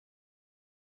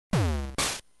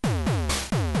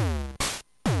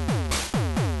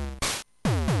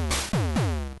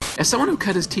As someone who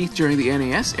cut his teeth during the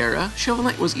NES era, Shovel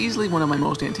Knight was easily one of my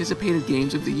most anticipated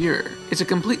games of the year. It's a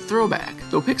complete throwback.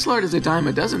 Though pixel art is a dime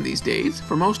a dozen these days,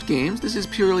 for most games this is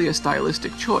purely a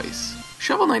stylistic choice.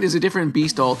 Shovel Knight is a different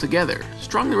beast altogether,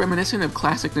 strongly reminiscent of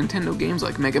classic Nintendo games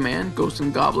like Mega Man, Ghosts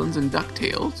and Goblins, and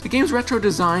DuckTales. The game's retro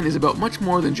design is about much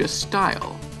more than just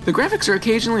style. The graphics are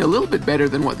occasionally a little bit better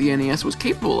than what the NES was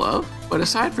capable of, but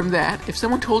aside from that, if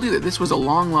someone told you that this was a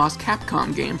long-lost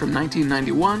Capcom game from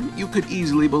 1991, you could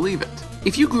easily believe it.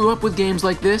 If you grew up with games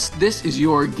like this is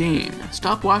your game.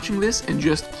 Stop watching this and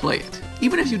just play it.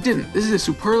 Even if you didn't, this is a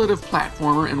superlative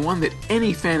platformer and one that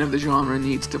any fan of the genre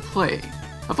needs to play.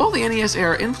 Of all the NES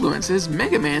era influences,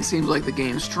 Mega Man seems like the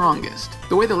game's strongest.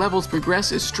 The way the levels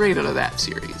progress is straight out of that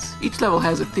series. Each level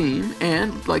has a theme,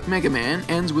 and, like Mega Man,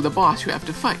 ends with a boss you have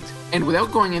to fight. And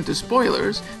without going into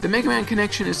spoilers, the Mega Man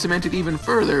connection is cemented even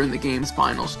further in the game's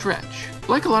final stretch.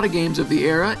 Like a lot of games of the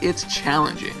era, it's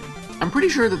challenging. I'm pretty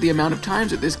sure that the amount of times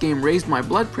that this game raised my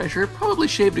blood pressure probably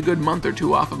shaved a good month or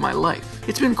two off of my life.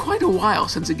 It's been quite a while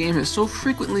since a game has so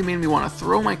frequently made me want to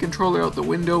throw my controller out the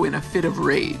window in a fit of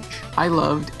rage. I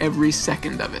loved every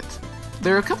second of it.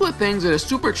 There are a couple of things that a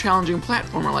super challenging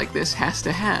platformer like this has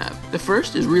to have. The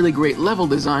first is really great level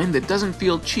design that doesn't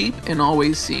feel cheap and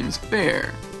always seems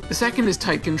fair. The second is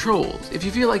tight controls. If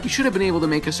you feel like you should have been able to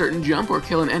make a certain jump or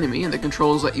kill an enemy and the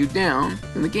controls let you down,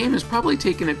 then the game has probably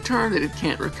taken a turn that it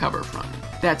can't recover from.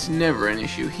 That's never an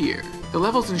issue here. The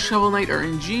levels in Shovel Knight are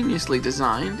ingeniously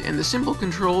designed, and the simple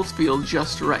controls feel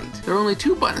just right. There are only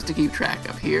two buttons to keep track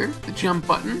of here, the jump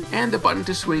button and the button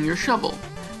to swing your shovel.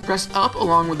 Press up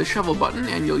along with the shovel button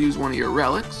and you'll use one of your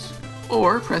relics,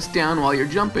 or press down while you're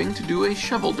jumping to do a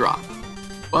shovel drop.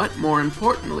 But more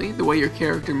importantly, the way your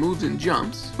character moves and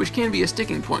jumps, which can be a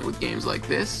sticking point with games like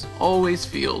this, always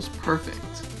feels perfect.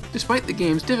 Despite the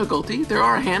game's difficulty, there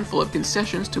are a handful of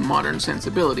concessions to modern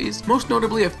sensibilities, most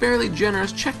notably a fairly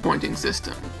generous checkpointing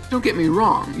system. Don't get me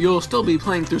wrong, you'll still be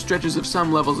playing through stretches of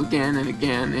some levels again and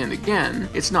again and again.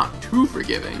 It's not too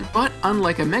forgiving, but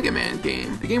unlike a Mega Man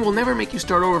game, the game will never make you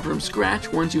start over from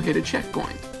scratch once you hit a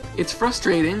checkpoint. It's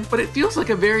frustrating, but it feels like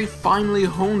a very finely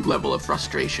honed level of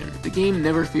frustration. The game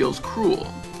never feels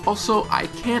cruel. Also, I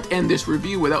can't end this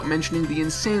review without mentioning the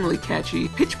insanely catchy,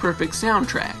 pitch-perfect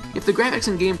soundtrack. If the graphics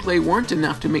and gameplay weren't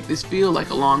enough to make this feel like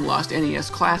a long-lost NES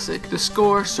classic, the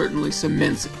score certainly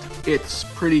cements it. It's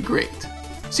pretty great.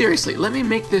 Seriously, let me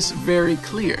make this very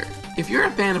clear. If you're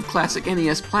a fan of classic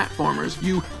NES platformers,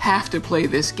 you have to play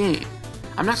this game.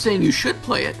 I'm not saying you should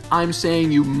play it, I'm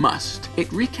saying you must.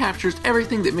 It recaptures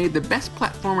everything that made the best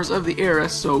platformers of the era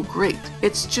so great.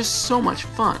 It's just so much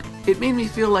fun. It made me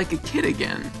feel like a kid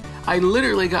again. I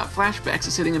literally got flashbacks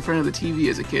to sitting in front of the TV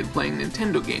as a kid playing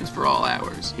Nintendo games for all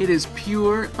hours. It is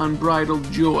pure, unbridled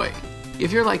joy.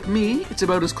 If you're like me, it's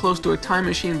about as close to a time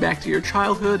machine back to your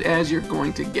childhood as you're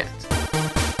going to get.